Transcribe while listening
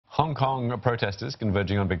Hong Kong protesters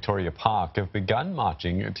converging on Victoria Park have begun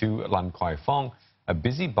marching to Lan Kwai Fong, a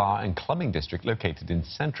busy bar and clubbing district located in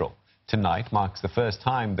Central. Tonight marks the first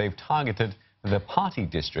time they've targeted the party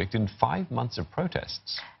district in 5 months of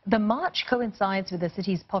protests. The march coincides with the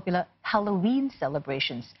city's popular Halloween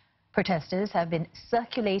celebrations. Protesters have been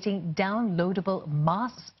circulating downloadable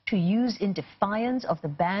masks to use in defiance of the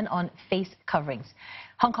ban on face coverings.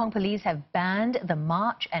 Hong Kong police have banned the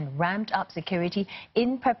march and ramped up security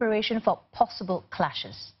in preparation for possible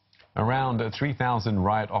clashes. Around 3,000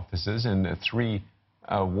 riot officers and 3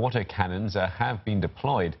 water cannons have been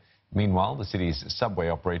deployed. Meanwhile, the city's subway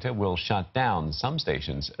operator will shut down some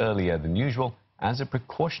stations earlier than usual as a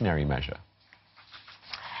precautionary measure.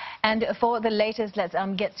 And for the latest, let's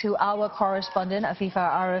get to our correspondent, Afifa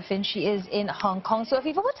Arifin. She is in Hong Kong. So,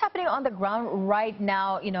 Afifa, what's happening on the ground right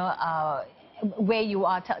now, where you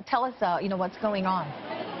are? Tell us, what's going on.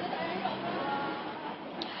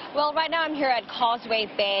 Well, right now I'm here at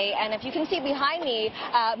Causeway Bay, and if you can see behind me,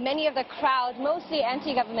 many of the crowd, mostly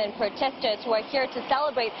anti-government protesters who are here to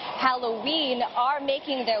celebrate Halloween, are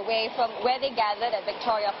making their way from where they gathered at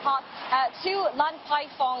Victoria Park to Lan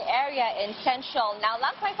Kwai Fong area in Central. Now,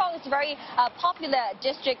 Lan Kwai Fong is a very popular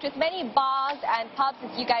district with many bars and pubs,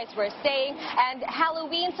 as you guys were saying, and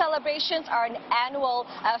Halloween celebrations are an annual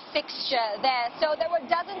fixture there. So there were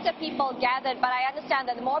dozens of people gathered, but I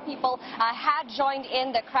understand that more people had joined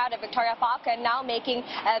in the crowd at Victoria Park and now making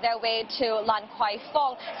their way to Lan Kwai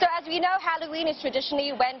Fong. So as we know, Halloween is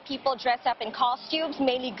traditionally when people dress up in costumes,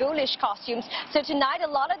 mainly ghoulish costumes. So tonight, a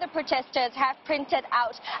lot of the protesters have printed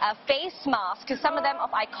out face masks, some of them of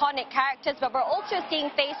iconic characters, but we're also seeing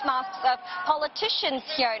face masks of politicians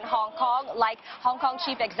here in Hong Kong, like Hong Kong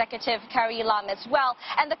Chief Executive Carrie Lam as well.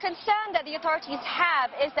 And the concern that the authorities have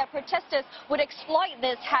is that protesters would exploit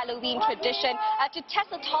this Halloween tradition to test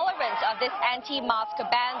the tolerance of this anti-mask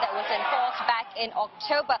ban that was enforced back in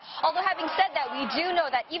October. Although having said that, we do know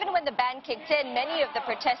that even when the ban kicked in, many of the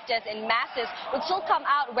protesters in masses would still come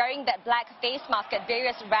out wearing that black face mask at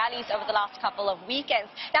various rallies over the last couple of weekends.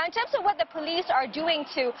 Now, in terms of what the police are doing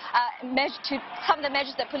to some of the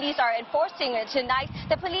measures that police are enforcing tonight,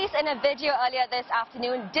 the police in a video earlier this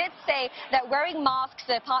afternoon did say that wearing masks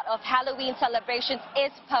as part of Halloween celebrations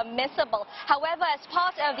is permissible. However, as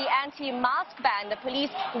part of the anti-mask ban, the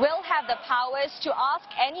police will have the powers to ask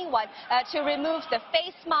anyone to remove the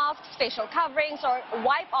face masks, facial coverings, or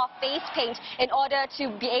wipe off face paint in order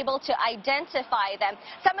to be able to identify them.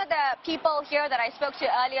 Some of the people here that I spoke to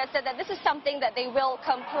earlier said that this is something that they will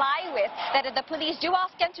comply with, that if the police do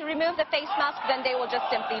ask them to remove the face mask, then they will just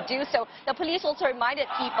simply do so. The police also reminded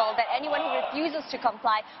people that anyone who refuses to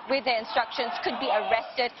comply with their instructions could be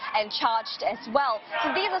arrested and charged as well.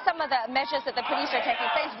 So these are some of the measures that the police are taking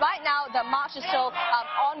place. Right now, the march is still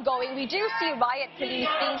ongoing. We do see riot police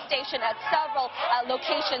being stationed at several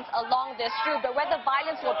locations along this route, but whether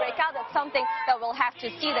violence will break out, that's something that we'll have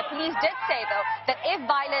to see. The police did say, though, that if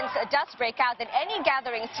violence does break out, then any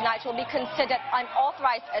gatherings tonight will be considered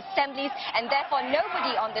unauthorized assemblies, and therefore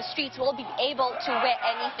nobody on the streets will be able to wear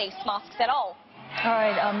any face masks at all. All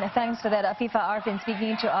right, thanks for that. Afifa Arifin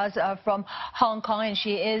speaking to us from Hong Kong, and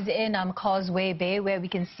she is in Causeway Bay, where we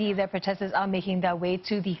can see that protesters are making their way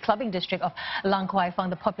to the clubbing district of Lan Kwai Fong,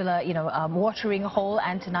 the popular, watering hole.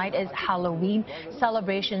 And tonight is Halloween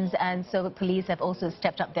celebrations, and so the police have also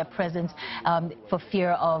stepped up their presence for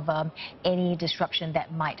fear of any disruption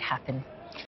that might happen.